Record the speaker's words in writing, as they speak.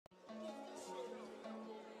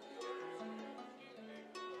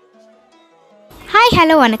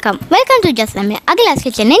hello, வணக்கம். Welcome to Just Samay, Agla's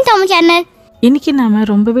Kitchen in Tamil channel. இன்றைக்கி நாம்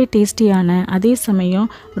ரொம்பவே டேஸ்டியான அதே சமயம்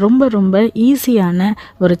ரொம்ப ஈஸியான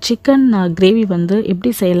ஒரு சிக்கன் கிரேவி வந்து எப்படி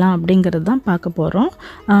செய்யலாம் அப்படிங்கிறது தான் பார்க்க போகிறோம்.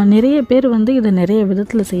 நிறைய பேர் வந்து இதை நிறைய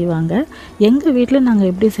விதத்தில் செய்வாங்க. எங்கள் வீட்டில் நாங்கள்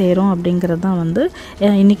எப்படி செய்கிறோம் அப்படிங்கிறது தான் வந்து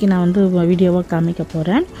இன்றைக்கி நான் வந்து வீடியோவாக காமிக்க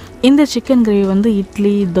போகிறேன். இந்த சிக்கன் கிரேவி வந்து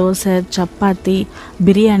இட்லி, தோசை, சப்பாத்தி,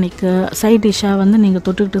 பிரியாணிக்கு சைட் டிஷ்ஷாக வந்து நீங்கள்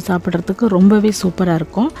தொட்டுக்கிட்டு சாப்பிட்றதுக்கு ரொம்பவே சூப்பராக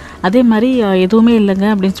இருக்கும். அதே மாதிரி எதுவுமே இல்லைங்க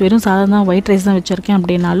அப்படின்னு வெறும் சாதாரண ஒயிட் ரைஸ் தான் வச்சுருக்கேன்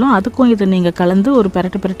அப்படின்னாலும் அதுக்கும் இதை நீங்கள் கலந்து ஒரு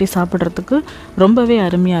பரட்டி சாப்பிட்றதுக்கு ரொம்பவே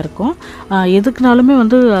அருமையாக இருக்கும். எதுக்குனாலுமே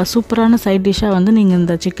வந்து சூப்பரான சைட் டிஷ்ஷாக வந்து நீங்கள்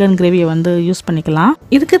இந்த சிக்கன் கிரேவியை வந்து யூஸ் பண்ணிக்கலாம்.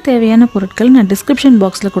 இதுக்கு தேவையான பொருட்கள் நான் டிஸ்கிரிப்ஷன்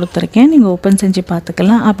பாக்ஸில் கொடுத்துருக்கேன், நீங்கள் ஓப்பன் செஞ்சு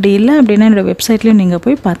பார்த்துக்கலாம். அப்படி இல்லை அப்படின்னா என்னோடய வெப்சைட்லேயும் நீங்கள்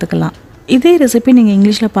போய் பார்த்துக்கலாம். இதே ரெசிபி நீங்கள்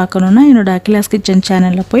இங்கிலீஷில் பார்க்கணுன்னா என்னோடய அகிலாஸ் கிச்சன்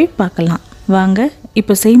சேனலில் போய் பார்க்கலாம். வாங்க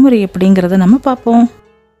இப்போ செய்முறை எப்படிங்கிறத நம்ம பார்ப்போம்.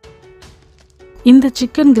 இந்த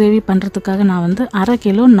சிக்கன் கிரேவி பண்ணுறதுக்காக நான் வந்து 1/2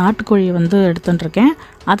 கிலோ நாட்டுக்கோழியை வந்து எடுத்துட்டுருக்கேன்.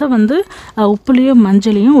 அதை வந்து உப்புலேயும்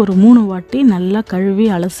மஞ்சளையும் ஒரு 3 வாட்டி நல்லா கழுவி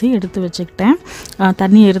அலசி எடுத்து வச்சுக்கிட்டேன்.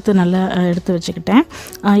 தண்ணி நல்லா எடுத்து வச்சுக்கிட்டேன்.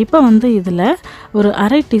 இப்போ வந்து இதில் ஒரு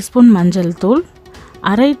 1/2 டீஸ்பூன் மஞ்சள் தூள்,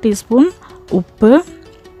 1/2 டீஸ்பூன் உப்பு,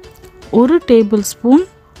 1 டேபிள் ஸ்பூன்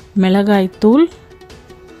மிளகாய்த்தூள்,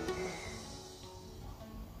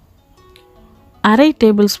 1/2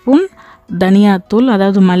 டேபிள் ஸ்பூன் தனியாத்தூள்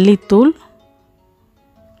அதாவது மல்லித்தூள்,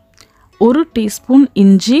 1 டீஸ்பூன்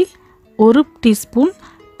இஞ்சி, 1 டீஸ்பூன்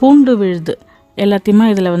பூண்டு விழுது எல்லாத்தையுமே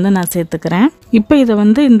இதில் வந்து நான் சேர்த்துக்கிறேன். இப்போ இதை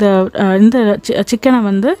வந்து இந்த சிக்கனை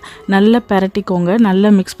வந்து நல்லா பரட்டிக்கோங்க,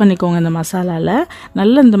 நல்லா மிக்ஸ் பண்ணிக்கோங்க. இந்த மசாலாவில்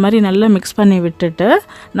நல்லா இந்த மாதிரி நல்லா மிக்ஸ் பண்ணி விட்டுட்டு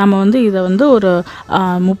நம்ம வந்து இதை வந்து ஒரு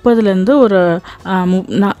 30லேருந்து ஒரு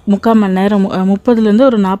 3/4 மணி நேரம் 30லேருந்து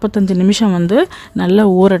ஒரு 45 நிமிஷம் வந்து நல்லா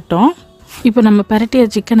ஊறட்டும். இப்போ நம்ம பரட்டிய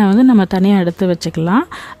சிக்கனை வந்து நம்ம தனியாக எடுத்து வச்சுக்கலாம்.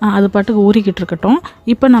 அது பாட்டுக்கு ஊறிக்கிட்டு இருக்கட்டும்.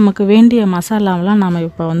 இப்போ நமக்கு வேண்டிய மசாலாவெலாம் நம்ம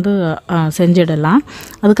இப்போ வந்து செஞ்சிடலாம்.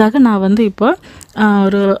 அதுக்காக நான் வந்து இப்போ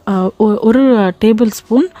ஒரு டேபிள்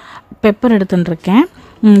ஸ்பூன் பெப்பர் எடுத்துட்டுருக்கேன்.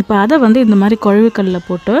 இப்போ அதை வந்து இந்த மாதிரி குழவிக்கல்லில்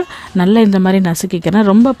போட்டு நல்லா இந்த மாதிரி நசுக்கிக்கிறேன்.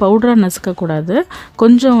 ரொம்ப பவுடராக நசுக்கக்கூடாது.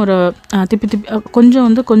 கொஞ்சம் ஒரு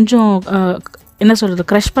கொஞ்சம் என்ன சொல்கிறது,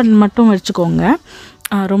 க்ரஷ் பண்ணி மட்டும் வச்சுக்கோங்க,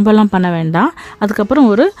 ரொம்பலாம் பண்ண வேண்டாம். அதுக்கப்புறம்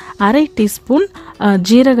ஒரு 1/2 டீஸ்பூன்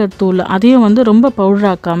ஜீரகத்தூள், அதையும் வந்து ரொம்ப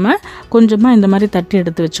பவுடராக்காமல் கொஞ்சமாக இந்த மாதிரி தட்டி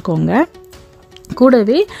எடுத்து வச்சுக்கோங்க.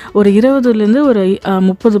 கூடவே ஒரு 20லேருந்து ஒரு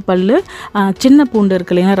 30 பல் சின்ன பூண்டு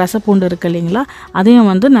இருக்கு இல்லைங்களா, ரசப்பூண்டு இருக்கு இல்லைங்களா, அதையும்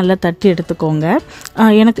வந்து நல்லா தட்டி எடுத்துக்கோங்க.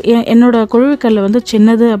 எனக்கு என்னோடய குழவிக்கல்ல வந்து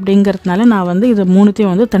சின்னது அப்படிங்கிறதுனால நான் வந்து இது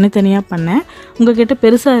 3த்தையும் வந்து தனித்தனியாக பண்ணேன். உங்கள்கிட்ட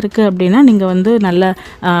பெருசாக இருக்குது அப்படின்னா நீங்கள் வந்து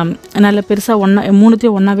நல்ல பெருசாக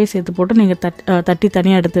 3த்தையும் ஒன்றாவே சேர்த்து போட்டு நீங்கள் தட்டி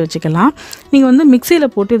தனியாக எடுத்து வச்சுக்கலாம். நீங்கள் வந்து மிக்சியில்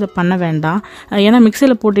போட்டு இதை பண்ண வேண்டாம். ஏன்னா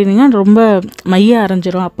மிக்சியில் போட்டிங்கன்னா ரொம்ப மையாக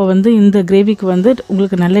அரைஞ்சிரும். அப்போ வந்து இந்த கிரேவிக்கு வந்து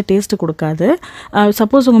உங்களுக்கு நல்ல டேஸ்ட்டு கொடுக்காது.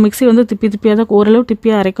 சப்போஸ் உங்கள் மிக்ஸி வந்து திப்பியாக தான் ஓரளவு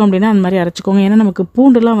திப்பியாக அரைக்கும் அப்படின்னா அந்த மாதிரி அரைச்சிக்கோங்க. ஏன்னா நமக்கு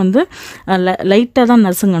பூண்டுலாம் வந்து லைட்டாக தான்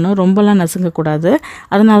நசுங்கணும், ரொம்பலாம் நசுங்கக்கூடாது.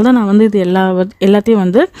 அதனால தான் நான் வந்து இது எல்லாத்தையும்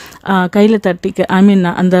வந்து கையில்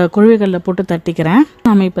அந்த குழவிகளில் போட்டு தட்டிக்கிறேன்.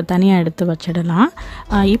 நம்ம இப்போ தனியாக எடுத்து வச்சிடலாம்.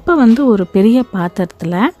 இப்போ வந்து ஒரு பெரிய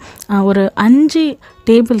பாத்திரத்தில் ஒரு 5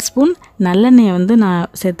 டேபிள் ஸ்பூன் நல்லெண்ணெயை வந்து நான்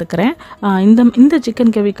சேர்த்துக்கிறேன். இந்த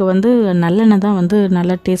சிக்கன் கிரேவிக்கு வந்து நல்லெண்ணெய் தான் வந்து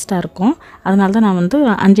நல்லா டேஸ்ட்டாக இருக்கும். அதனால தான் நான் வந்து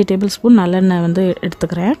 5 டேபிள் ஸ்பூன் நல்லெண்ணெய் வந்து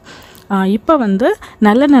எடுத்துக்கிறேன். இப்போ வந்து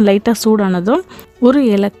நல்லெண்ணெய் லைட்டாக சூடானதும் ஒரு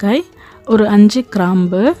ஏலக்காய், ஒரு 5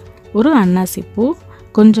 கிராம்பு, ஒரு அன்னாசிப்பூ,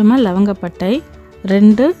 கொஞ்சமாக லவங்கப்பட்டை,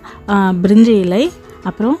 2 பிரிஞ்சி இலை,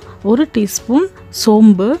 அப்புறம் 1 டீஸ்பூன்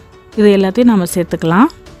சோம்பு, இது எல்லாத்தையும் நம்ம சேர்த்துக்கலாம்.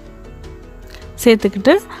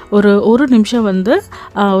 சேர்த்துக்கிட்டு ஒரு நிமிஷம் வந்து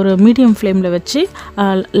ஒரு மீடியம் ஃப்ளேமில் வச்சு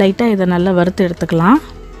லைட்டாக இதை நல்லா வறுத்து எடுத்துக்கலாம்.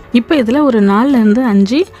 இப்போ இதில் ஒரு 4லேருந்து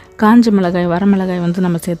 5 காஞ்ச மிளகாய், வரமிளகாய் வந்து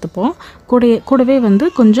நம்ம சேர்த்துப்போம். கூடவே வந்து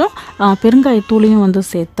கொஞ்சம் பெருங்காயத்தூளையும் வந்து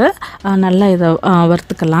சேர்த்து நல்லா இதை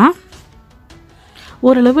வறுத்துக்கலாம்.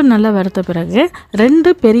 ஓரளவு நல்லா வறுத்த பிறகு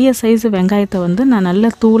 2 பெரிய சைஸு வெங்காயத்தை வந்து நான்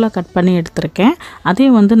நல்லா தூளாக கட் பண்ணி எடுத்திருக்கேன்.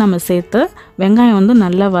 அதையும் வந்து நம்ம சேர்த்து வெங்காயம் வந்து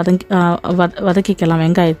நல்லா வதக்கிக்கலாம்.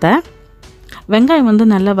 வெங்காயம் வந்து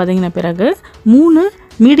நல்லா வதங்கின பிறகு 3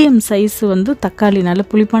 மீடியம் சைஸு வந்து தக்காளி, நல்ல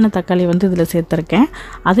புளிப்பான தக்காளி வந்து இதில் சேர்த்துருக்கேன்.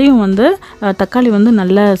 அதையும் வந்து தக்காளி வந்து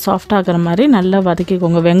நல்லா சாஃப்டாகிற மாதிரி நல்லா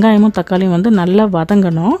வதக்கிக்கோங்க. வெங்காயமும் தக்காளியும் வந்து நல்லா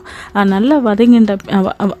வதங்கணும்.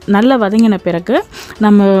 நல்லா வதங்கின பிறகு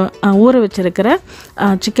நம்ம ஊற வச்சுருக்கிற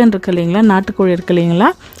சிக்கன் இருக்கு இல்லைங்களா, நாட்டுக்கோழி இருக்கு இல்லைங்களா,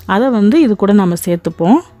 அதை வந்து இது கூட நம்ம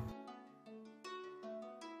சேர்த்துப்போம்.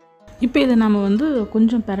 இப்போ இதை நம்ம வந்து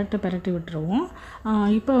கொஞ்சம் பெரட்டி விட்டுருவோம்.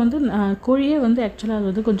 இப்போ வந்து கோழியே வந்து ஆக்சுவலாக அது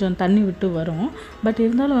வந்து கொஞ்சம் தண்ணி விட்டு வரும். பட்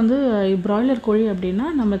இருந்தாலும் வந்து ப்ராய்லர் கோழி அப்படின்னா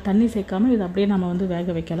நம்ம தண்ணி சேர்க்காமல் இதை அப்படியே நம்ம வந்து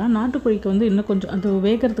வேக வைக்கலாம். நாட்டுக்கோழிக்கு வந்து இன்னும் கொஞ்சம் அது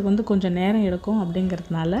வேகிறதுக்கு வந்து கொஞ்சம் நேரம் எடுக்கும்.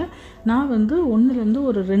 அப்படிங்கிறதுனால நான் வந்து 1லேருந்து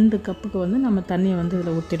ஒரு 2 கப்புக்கு வந்து நம்ம தண்ணியை வந்து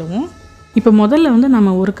இதில் ஊற்றிடுவோம். இப்போ முதல்ல வந்து நம்ம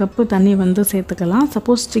 1 கப்பு தண்ணி வந்து சேர்த்துக்கலாம்.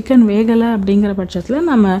 சப்போஸ் சிக்கன் வேகலை அப்படிங்கிற பட்சத்தில்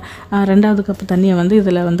நம்ம 2வது கப்பு தண்ணியை வந்து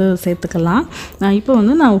இதில் வந்து சேர்த்துக்கலாம். இப்போ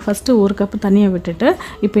வந்து நான் ஃபஸ்ட்டு 1 கப்பு தண்ணியை விட்டுட்டு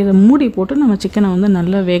இப்போ இதை மூடி போட்டு நம்ம சிக்கனை வந்து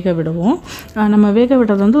நல்லா வேக விடுவோம். நம்ம வேக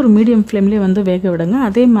விடுறது வந்து ஒரு மீடியம் ஃப்ளேம்லேயே வந்து வேக விடுங்க.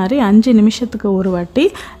 அதே மாதிரி 5 நிமிஷத்துக்கு ஒரு வாட்டி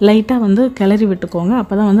லைட்டாக வந்து கிளறி விட்டுக்கோங்க.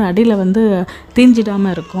 அப்போ தான் வந்து அடியில் வந்து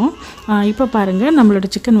தீஞ்சிடாமல் இருக்கும். இப்போ பாருங்கள், நம்மளோட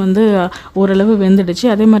சிக்கன் வந்து ஓரளவு வெந்துடுச்சு.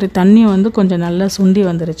 அதே மாதிரி தண்ணியும் வந்து கொஞ்சம் நல்லா சுண்டி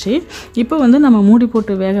வந்துருச்சு. இப்போ வந்து நம்ம மூடி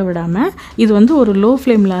போட்டு வேக விடாமல் இது வந்து ஒரு லோ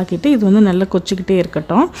ஃப்ளேமில் ஆக்கிட்டு இது வந்து நல்லா கொச்சிக்கிட்டே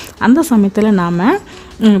இருக்கட்டும். அந்த சமயத்தில் நாம்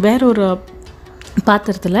வேற ஒரு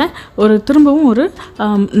பாத்திரத்தில் திரும்பவும் ஒரு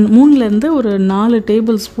 3லேருந்து ஒரு 4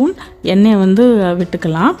 டேபிள் ஸ்பூன் எண்ணெயை வந்து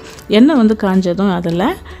விட்டுக்கலாம். எண்ணெய் வந்து காஞ்சதும் அதில்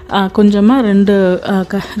கொஞ்சமாக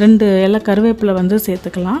 2 இலை கருவேப்பிலை வந்து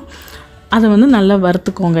சேர்த்துக்கலாம். அதை வந்து நல்லா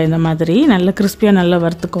வறுத்துக்கோங்க. இந்த மாதிரி நல்லா கிறிஸ்பியாக நல்லா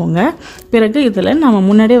வறுத்துக்கோங்க. பிறகு இதில் நம்ம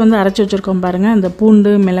முன்னாடியே வந்து அரைச்சி வச்சுருக்கோம் பாருங்கள், இந்த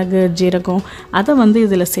பூண்டு, மிளகு, ஜீரகம், அதை வந்து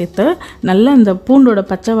இதில் சேர்த்து நல்லா இந்த பூண்டோட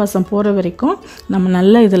பச்சை வாசம் போகிற வரைக்கும் நம்ம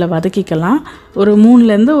நல்லா இதில் வதக்கிக்கலாம். ஒரு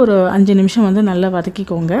 3லேருந்து ஒரு 5 நிமிஷம் வந்து நல்லா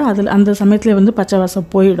வதக்கிக்கோங்க. அதில் அந்த சமயத்தில் வந்து பச்சை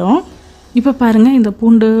வாசம் போயிடும். இப்போ பாருங்கள், இந்த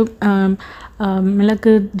பூண்டு,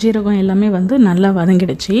 மிளகு, ஜீரகம் எல்லாமே வந்து நல்லா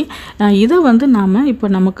வதங்கிடுச்சு. இதை வந்து நாம் இப்போ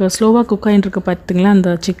நமக்கு ஸ்லோவாக குக் ஆகிட்டுருக்கு பார்த்திங்களா அந்த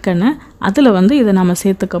சிக்கனை, அதில் வந்து இதை நம்ம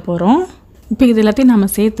சேர்த்துக்க போகிறோம். இப்போ இது எல்லாத்தையும் நம்ம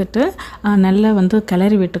சேர்த்துட்டு நல்லா வந்து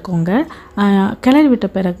கிளறி விட்டுக்கோங்க. கிளறி விட்ட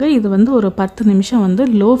பிறகு இது வந்து ஒரு 10 நிமிஷம் வந்து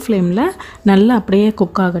லோ ஃப்ளேமில் நல்லா அப்படியே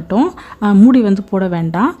குக் ஆகட்டும். மூடி வந்து போட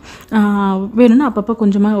வேண்டாம். வேணும்னா அப்பப்போ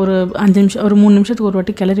கொஞ்சமாக ஒரு 5 நிமிஷம் ஒரு 3 நிமிஷத்துக்கு ஒரு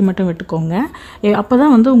வாட்டி கிளறி மட்டும் விட்டுக்கோங்க. அப்போ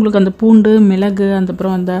தான் வந்து உங்களுக்கு அந்த பூண்டு, மிளகு,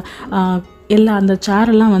 அப்புறம் அந்த அந்த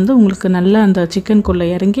சாரெல்லாம் வந்து உங்களுக்கு நல்லா அந்த சிக்கனுக்குள்ளே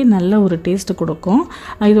இறங்கி நல்ல ஒரு டேஸ்ட்டு கொடுக்கும்.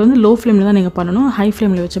 இது வந்து லோ ஃப்ளேமில் தான் நீங்கள் பண்ணணும். ஹை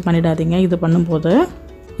ஃப்ளேமில் வச்சு பண்ணிடாதீங்க இது பண்ணும்போது.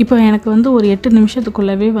 இப்போ எனக்கு வந்து ஒரு 8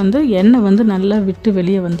 நிமிஷத்துக்குள்ளவே வந்து எண்ணெய் வந்து நல்லா விட்டு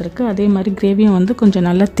வெளியே வந்திருக்கு. அதே மாதிரி கிரேவியும் வந்து கொஞ்சம்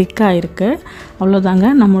நல்லா திக்காக இருக்குது. அவ்வளோதாங்க,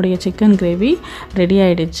 நம்முடைய சிக்கன் கிரேவி ரெடி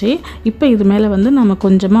ஆகிடுச்சு. இப்போ இது மேலே வந்து நம்ம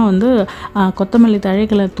கொஞ்சமாக வந்து கொத்தமல்லி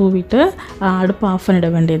தழைகளை தூவிட்டு அடுப்பை ஆஃப் பண்ணிட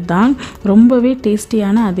வேண்டியது தான். ரொம்பவே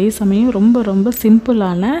டேஸ்டியான, அதே சமயம் ரொம்ப ரொம்ப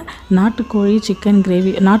சிம்பிளான நாட்டுக்கோழி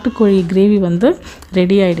கிரேவி வந்து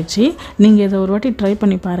ரெடி ஆகிடுச்சு. நீங்கள் இதை ஒரு வாட்டி ட்ரை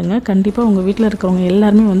பண்ணி பாருங்கள். கண்டிப்பாக உங்கள் வீட்டில் இருக்கிறவங்க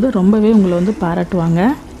எல்லாருமே வந்து ரொம்பவே உங்களை வந்து பாராட்டுவாங்க.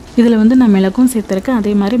 இதில் வந்து நான் மிளகும் சேர்த்துருக்கேன்.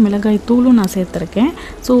 அதே மாதிரி மிளகாய் தூளும் நான் சேர்த்துருக்கேன்.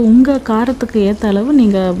 ஸோ உங்கள் காரத்துக்கு ஏற்ற அளவு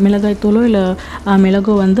நீங்கள் மிளகாய் தூளோ இல்லை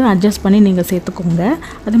மிளகோ வந்து அட்ஜஸ்ட் பண்ணி நீங்கள் சேர்த்துக்கோங்க.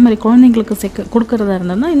 அதே மாதிரி குழந்தைங்களுக்கு கொடுக்குறதா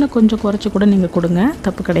இருந்தால் இன்னும் கொஞ்சம் குறைச்சி கூட நீங்கள் கொடுங்க,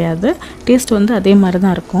 தப்பு கிடையாது. டேஸ்ட் வந்து அதே மாதிரி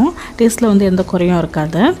தான் இருக்கும். டேஸ்ட்டில் வந்து எந்த குறையும்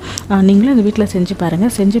இருக்காது. நீங்களும் இந்த வீட்டில் செஞ்சு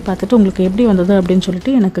பாருங்கள். செஞ்சு பார்த்துட்டு உங்களுக்கு எப்படி வந்தது அப்படின்னு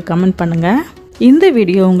சொல்லிட்டு எனக்கு கமெண்ட் பண்ணுங்கள். இந்த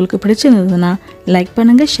வீடியோ உங்களுக்கு பிடிச்சிருந்ததுன்னா லைக்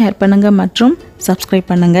பண்ணுங்கள், ஷேர் பண்ணுங்கள் மற்றும் சப்ஸ்கிரைப்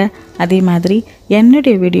பண்ணுங்கள். அதே மாதிரி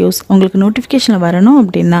என்னுடைய வீடியோஸ் உங்களுக்கு நோட்டிஃபிகேஷனில் வரணும்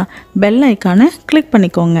அப்படின்னா பெல் ஐக்கானை கிளிக்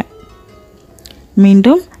பண்ணிக்கோங்க.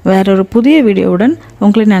 மீண்டும் வேறொரு புதிய வீடியோவுடன்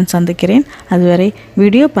உங்களை நான் சந்திக்கிறேன். அதுவரை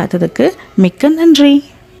வீடியோ பார்த்ததுக்கு மிக்க நன்றி.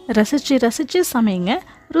 ரசித்து சமைங்க,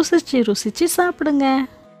 ருசித்து சாப்பிடுங்க.